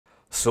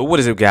So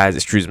what is up guys,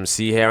 it's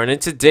MC here, and in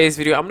today's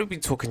video I'm going to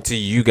be talking to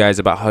you guys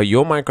about how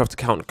your Minecraft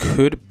account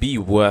could be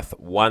worth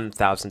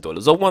 $1,000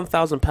 or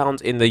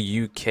 £1,000 in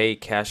the UK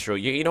cash, or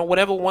you know,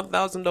 whatever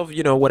 1,000 of,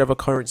 you know, whatever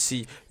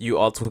currency you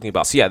are talking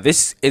about. So yeah,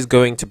 this is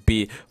going to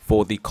be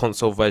for the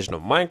console version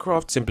of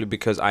Minecraft, simply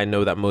because I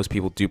know that most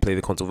people do play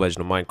the console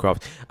version of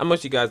Minecraft, and most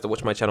of you guys that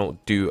watch my channel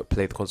do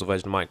play the console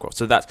version of Minecraft.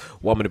 So that's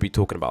what I'm going to be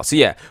talking about. So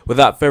yeah,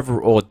 without further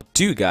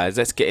ado guys,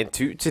 let's get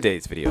into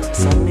today's video.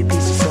 What's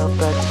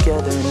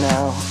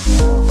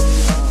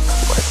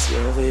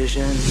your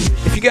vision?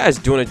 If you guys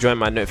do want to join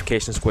my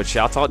notification squad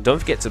shout out, don't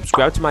forget to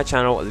subscribe to my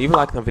channel, leave a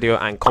like on the video,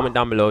 and comment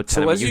down below.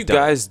 So as you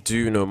guys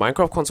do know,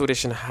 Minecraft Console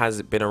Edition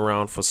has been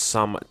around for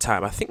some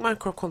time. I think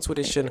Minecraft Console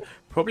Edition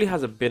probably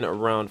has been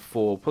around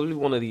for probably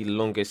one of the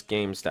longest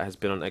games that has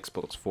been on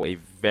Xbox for a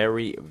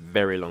very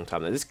long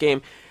time. Now this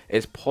game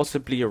is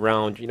possibly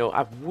around, you know,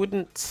 I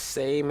wouldn't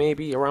say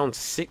maybe around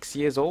 6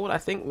 years old. I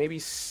think maybe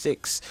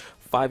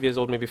 5 years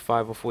old, maybe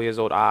 5 or 4 years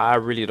old. I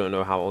really don't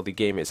know how old the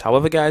game is.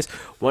 However guys,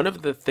 one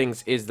of the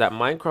things is that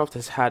Minecraft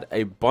has had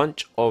a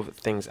bunch of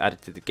things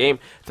added to the game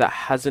that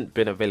hasn't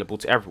been available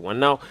to everyone.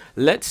 Now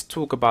let's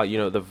talk about, you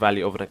know, the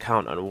value of an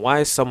account and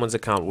why someone's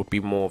account would be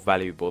more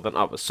valuable than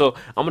others. So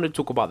I'm going to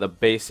talk about the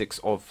basics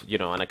of, you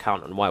know, an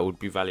account and why it would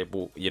be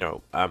valuable, you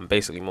know,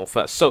 basically more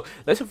first. So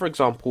let's say for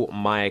example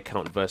my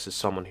account versus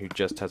someone who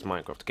just has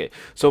Minecraft. Okay,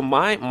 so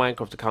my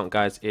Minecraft account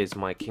guys is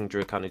my King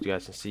Drew account, as you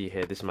guys can see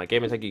here. This is my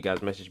Gamertag. You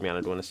guys message me and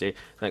I do want to say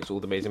thanks for all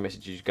the amazing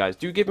messages you guys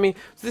do give me.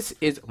 So this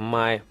is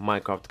my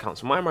Minecraft account.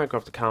 So my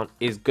Minecraft account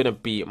is gonna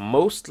be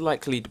most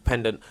likely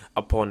dependent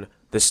upon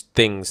the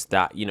things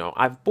that, you know,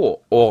 I've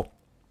bought, or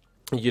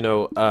you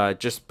know,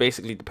 just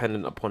basically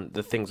dependent upon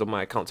the things on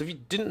my account. So if you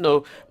didn't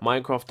know,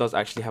 Minecraft does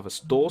actually have a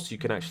store, so you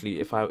can actually,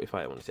 if I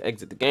wanted to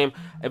exit the game,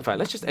 in fact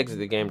let's just exit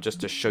the game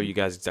just to show you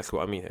guys exactly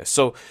what I mean here.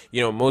 So you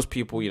know, most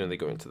people, you know, they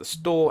go into the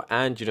store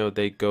and, you know,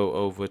 they go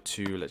over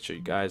to, let's show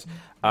you guys,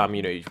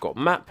 you know, you've got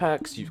map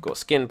packs, you've got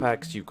skin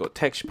packs, you've got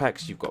texture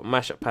packs, you've got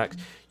mashup packs,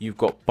 you've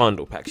got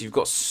bundle packs. You've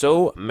got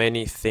so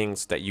many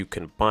things that you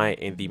can buy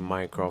in the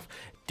Minecraft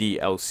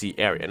DLC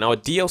area. Now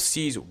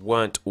DLCs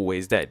weren't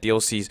always there.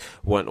 DLCs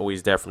weren't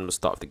always there from the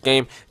start of the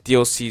game.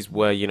 DLCs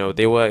were, you know,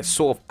 they were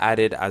sort of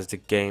added as the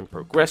game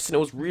progressed, and it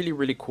was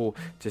really cool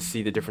to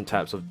see the different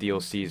types of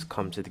DLCs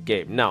come to the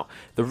game. Now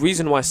the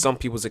reason why some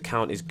people's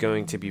account is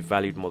going to be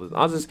valued more than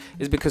others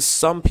is because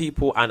some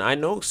people, and I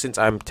know since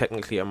I'm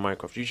technically a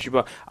Minecraft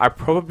YouTuber, I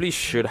probably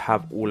should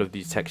have all of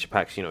these texture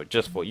packs, you know,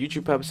 just for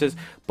YouTube purposes,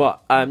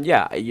 but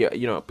yeah,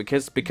 you know,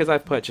 because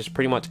I've purchased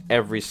pretty much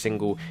every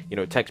single, you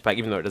know, texture pack,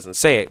 even though it doesn't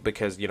say it,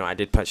 because, you know, I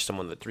did purchase them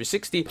on the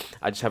 360.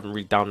 I just haven't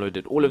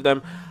re-downloaded all of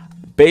them.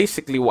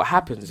 Basically what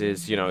happens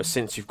is, you know,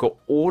 since you've got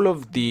all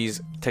of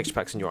these texture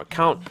packs in your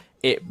account,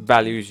 it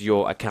values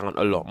your account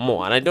a lot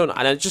more. And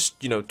I'm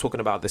just, you know, talking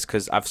about this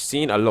because I've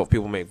seen a lot of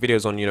people make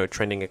videos on, you know,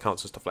 trending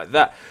accounts and stuff like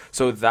that,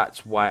 so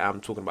that's why I'm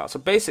talking about. So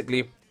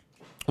basically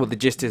what the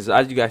gist is,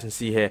 as you guys can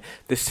see here,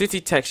 the city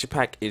texture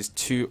pack is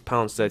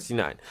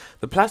 £2.39,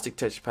 the plastic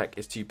texture pack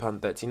is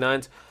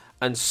 £2.39,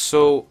 and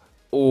so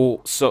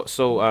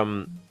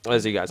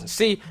as you guys can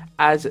see,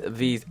 as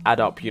these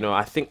add up, you know,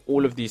 I think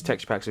all of these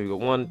texture packs, we've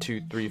got 1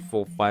 2 3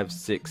 4 5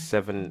 6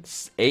 7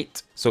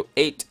 8, so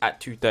 8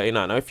 at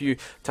 239. Now a few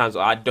times,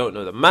 I don't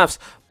know the maths,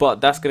 but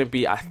that's going to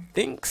be, I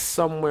think,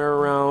 somewhere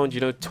around, you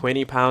know,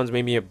 £20,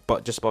 maybe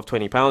just above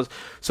 £20.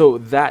 So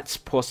that's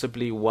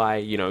possibly why,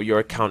 you know, your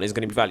account is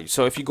going to be valued.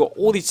 So if you got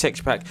all these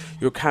texture packs,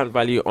 your account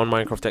value on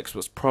Minecraft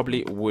Xbox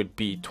probably would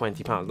be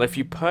 £20. Now if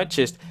you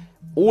purchased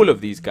all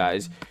of these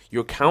guys,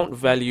 your account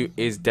value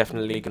is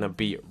definitely gonna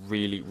be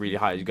really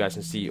high. As you guys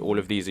can see, all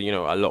of these are, you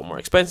know, a lot more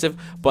expensive,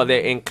 but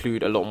they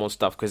include a lot more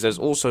stuff, because there's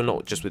also,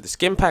 not just with the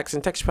skin packs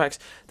and texture packs,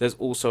 there's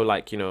also,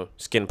 like, you know,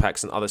 skin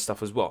packs and other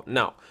stuff as well.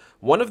 Now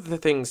one of the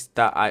things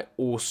that I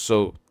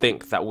also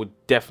think that would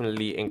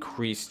definitely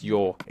increase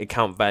your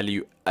account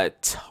value a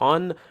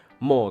ton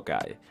more,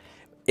 guy,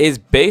 is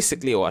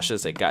basically, or I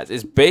should say guys,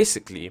 is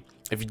basically,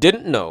 if you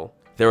didn't know,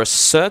 there are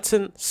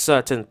certain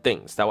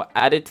things that were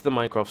added to the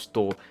Minecraft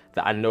store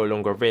that are no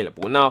longer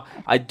available. Now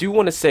I do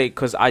want to say,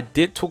 because I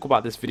did talk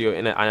about this video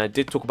in it, and I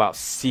did talk about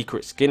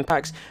secret skin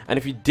packs, and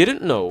if you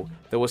didn't know,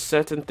 there were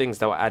certain things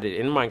that were added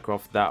in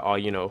Minecraft that are,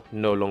 you know,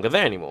 no longer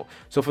there anymore.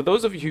 So for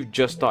those of you who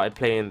just started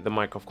playing the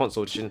Minecraft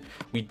Console Edition,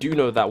 we do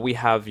know that we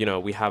have, you know,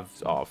 we have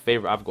our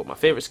favorite, I've got my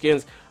favorite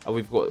skins, and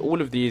we've got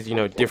all of these, you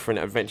know,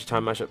 different Adventure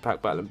Time Mashup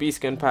Pack, Battle and Beast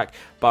skin pack,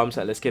 Bomb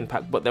Settler skin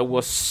pack, but there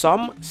were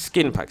some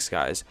skin packs,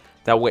 guys,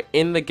 that were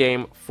in the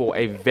game for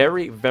a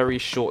very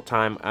short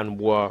time and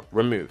were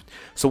removed.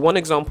 So one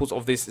examples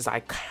of this is, I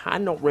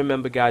cannot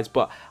remember, guys,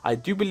 but I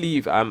do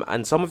believe,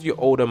 and some of you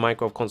older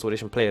Minecraft Console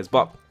Edition players,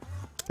 but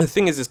the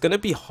thing is, it's going to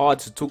be hard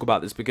to talk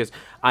about this, because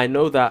I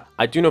know that,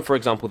 I do know for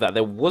example that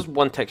there was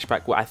one texture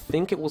pack where I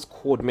think it was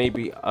called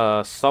maybe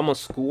Summer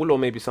School, or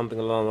maybe something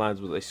along the lines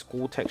with a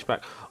school texture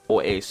pack,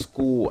 or a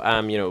school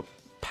you know,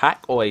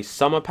 pack, or a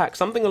summer pack,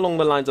 something along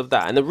the lines of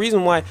that. And the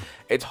reason why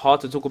it's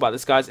hard to talk about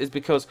this, guys, is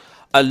because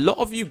a lot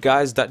of you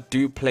guys that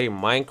do play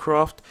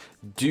Minecraft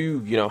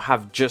do, you know,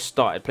 have just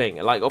started playing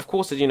it. Like, of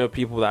course, you know,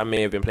 people that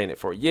may have been playing it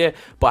for a year,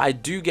 but I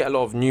do get a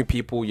lot of new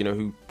people, you know,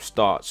 who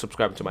start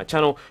subscribing to my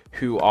channel,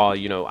 who are,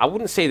 you know, I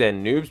wouldn't say they're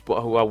noobs, but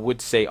who I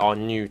would say are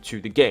new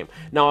to the game.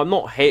 Now, I'm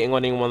not hating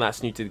on anyone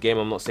that's new to the game.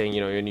 I'm not saying,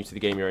 you know, you're new to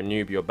the game, you're a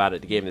noob, you're bad at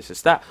the game, this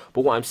is that.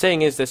 But what I'm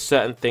saying is there's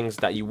certain things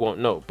that you won't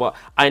know. But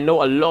I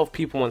know a lot of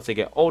people, once they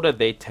get older,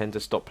 they tend to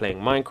stop playing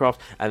Minecraft,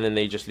 and then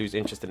they just lose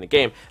interest in the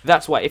game.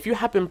 That's why if you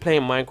have been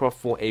playing Minecraft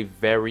for a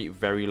very,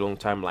 very long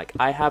time, like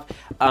I have,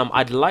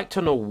 I'd like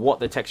to know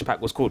what the texture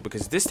pack was called,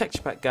 because this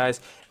texture pack,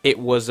 guys, it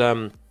was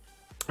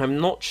I'm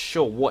not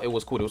sure what it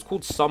was called. It was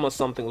called Summer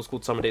something. It was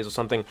called Summer Days or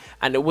something,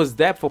 and it was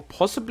there for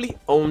possibly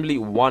only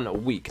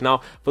 1 week.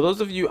 Now, for those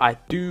of you, I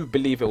do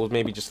believe it was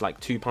maybe just like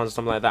 £2 or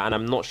something like that, and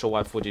I'm not sure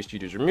why 4J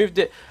Studios removed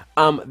it.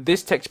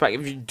 This texture pack,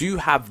 if you do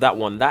have that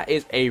one, that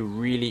is a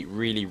really,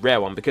 really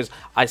rare one, because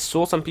I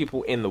saw some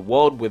people in the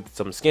world with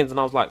some skins, and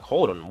I was like,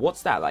 hold on,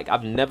 what's that? Like,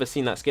 I've never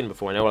seen that skin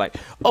before, and they were like,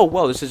 oh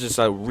well, this is just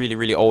a really,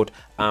 really old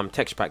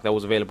texture pack that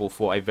was available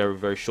for a very,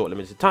 very short,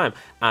 limited time.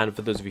 And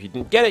for those of you who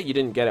didn't get it, you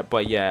didn't get it,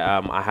 but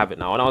yeah, I have it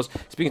now. And I was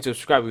speaking to a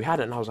subscriber who had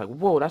it, and I was like,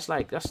 whoa, that's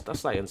like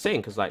insane,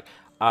 because like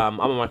I'm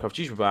a Minecraft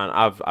YouTuber,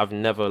 and I've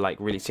never like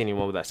really seen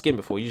anyone with that skin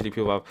before. Usually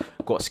people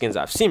have got skins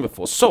that I've seen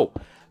before. So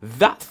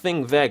that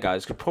thing there,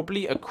 guys, could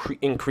probably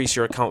increase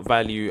your account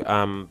value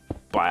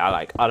by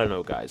like, I don't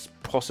know, guys,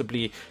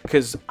 possibly,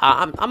 because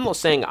I'm not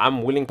saying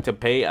I'm willing to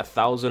pay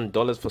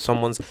 $1,000 for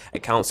someone's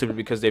account simply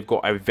because they've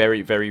got a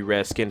very, very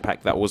rare skin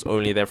pack that was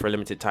only there for a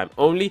limited time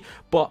only.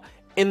 But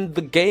in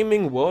the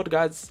gaming world,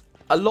 guys,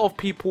 a lot of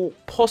people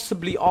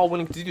possibly are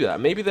willing to do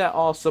that. Maybe there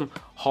are some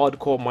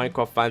hardcore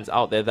Minecraft fans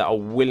out there that are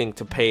willing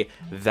to pay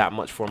that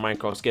much for a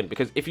Minecraft skin,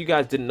 because if you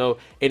guys didn't know,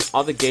 in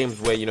other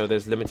games where, you know,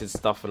 there's limited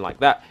stuff and like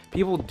that,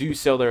 people do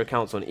sell their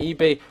accounts on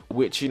eBay,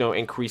 which, you know,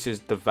 increases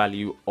the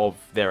value of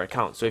their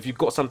account. So if you've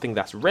got something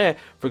that's rare,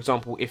 for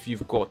example, if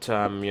you've got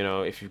you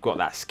know, if you've got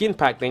that skin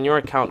pack, then your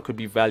account could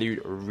be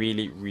valued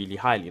really, really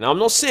highly. Now,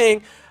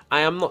 I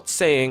am not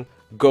saying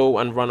go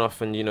and run off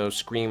and, you know,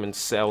 scream and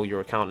sell your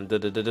account and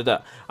da-da-da-da-da.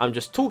 I'm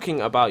just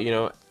talking about, you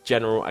know,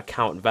 general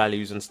account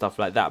values and stuff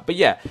like that. But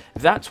yeah,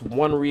 that's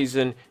one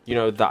reason, you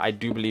know, that I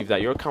do believe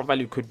that your account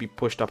value could be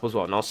pushed up as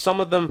well. Now, some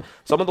of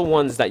the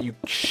ones that you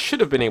should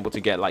have been able to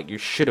get, like you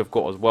should have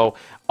got as well,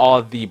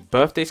 are the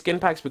birthday skin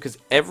packs, because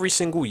every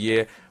single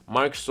year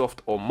Microsoft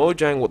or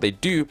Mojang, what they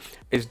do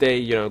is they,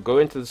 you know, go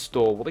into the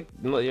store. Well, they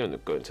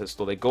don't go into the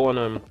store, they go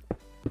on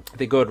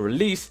they go and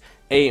release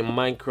a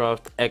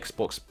Minecraft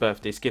Xbox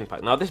birthday skin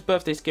pack. Now, this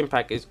birthday skin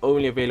pack is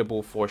only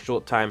available for a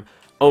short time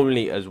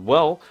only as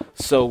well,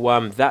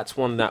 so that's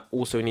one that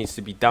also needs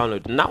to be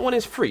downloaded, and that one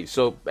is free,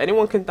 so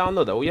anyone can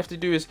download that. All you have to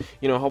do is,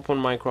 you know, hop on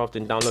Minecraft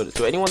and download it.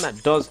 So anyone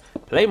that does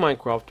play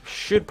Minecraft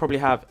should probably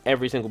have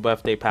every single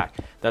birthday pack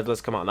that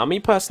does come out. Now, me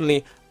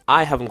personally,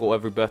 I haven't got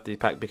every birthday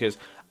pack, because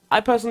I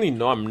personally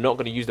know I'm not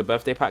going to use the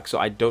birthday pack, so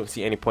I don't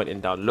see any point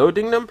in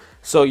downloading them.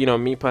 So, you know,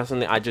 me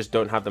personally, I just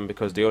don't have them,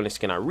 because the only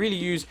skin I really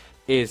use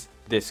is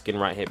this skin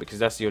right here, because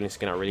that's the only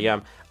skin I really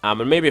am.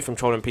 And maybe if I'm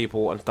trolling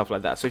people and stuff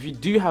like that. So if you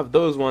do have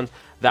those ones,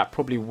 that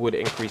probably would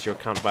increase your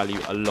account value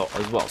a lot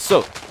as well.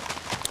 So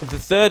the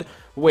third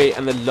way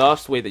and the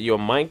last way that your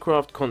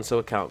Minecraft console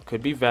account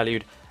could be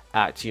valued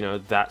at, you know,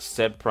 that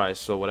said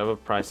price, or whatever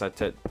price I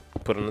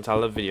put on the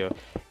title of the video,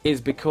 is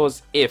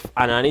because if,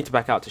 and I need to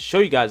back out to show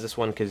you guys this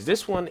one, because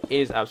this one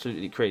is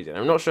absolutely crazy, and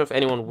I'm not sure if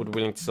anyone would be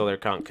willing to sell their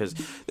account, because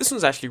this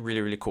one's actually really,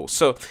 really cool.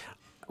 So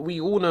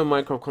we all know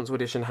Minecraft Console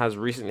Edition has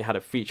recently had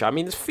a feature. I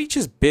mean, this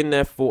feature's been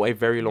there for a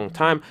very long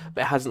time,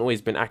 but it hasn't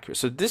always been accurate.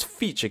 So this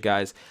feature,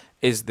 guys,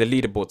 is the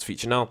leaderboards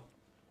feature. Now,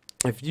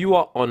 if you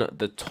are on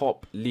the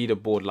top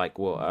leaderboard, like,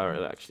 well,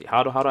 actually,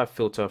 how do I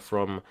filter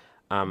from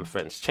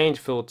friends? Change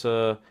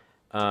filter,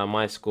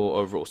 my score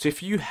overall. So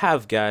if you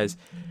have, guys,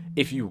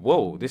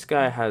 whoa, this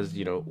guy has,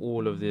 you know,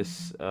 all of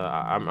this,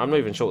 I'm not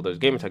even sure what those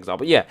gamer tags are,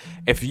 but yeah,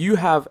 if you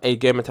have a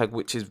gamer tag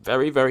which is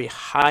very, very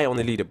high on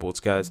the leaderboards,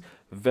 guys,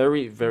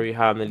 very, very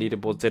high on the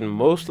leaderboards, then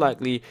most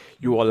likely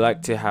you are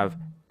like to have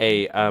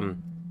a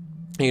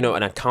you know,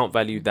 an account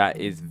value that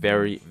is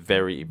very,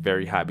 very,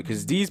 very high,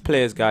 because these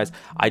players, guys,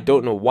 I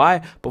don't know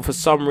why, but for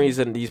some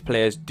reason these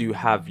players do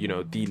have, you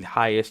know, the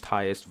highest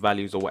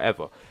values or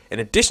whatever. In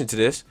addition to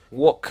this,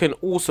 what can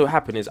also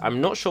happen is,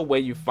 I'm not sure where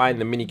you find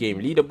the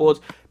minigame leaderboards,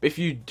 but if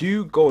you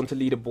do go into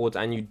leaderboards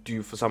and you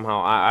do, for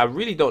somehow, I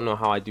really don't know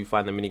how I do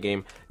find the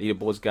minigame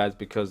leaderboards, guys,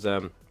 because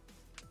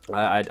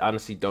I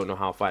honestly don't know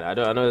how to find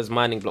it. I know there's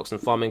mining blocks and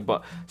farming,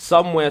 but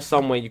somewhere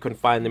you can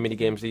find the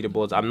minigames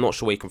leaderboards. I'm not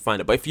sure where you can find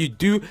it, but if you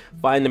do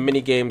find the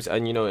minigames,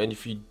 and, you know, and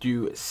if you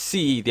do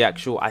see the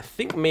actual, I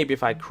think maybe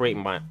if I create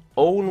my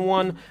own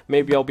one,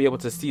 maybe I'll be able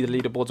to see the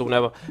leaderboards or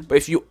whatever. But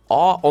if you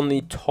are on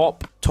the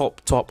top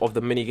of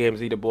the mini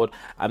games leaderboard,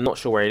 I'm not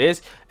sure where it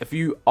is. If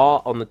you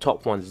are on the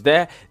top ones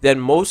there, then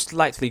most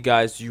likely,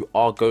 guys, you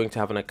are going to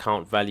have an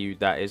account value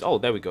that is, oh,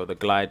 there we go, the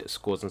glide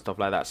scores and stuff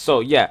like that.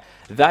 So yeah,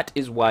 that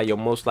is why you're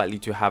most likely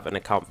to have an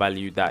account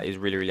value that is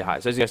really high.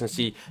 So as you guys can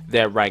see,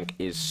 their rank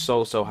is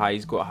so high.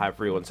 He's got a high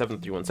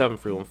 317, 317,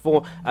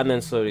 314, and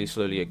then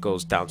slowly it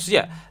goes down. So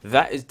yeah,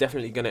 that is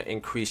definitely going to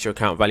increase your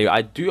account value.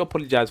 I do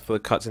apologize for the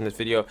cuts in this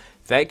video.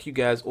 Thank you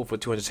guys all for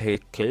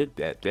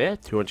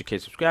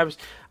 200k subscribers.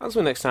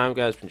 Until next time,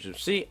 guys,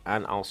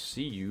 and I'll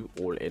see you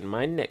all in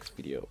my next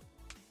video.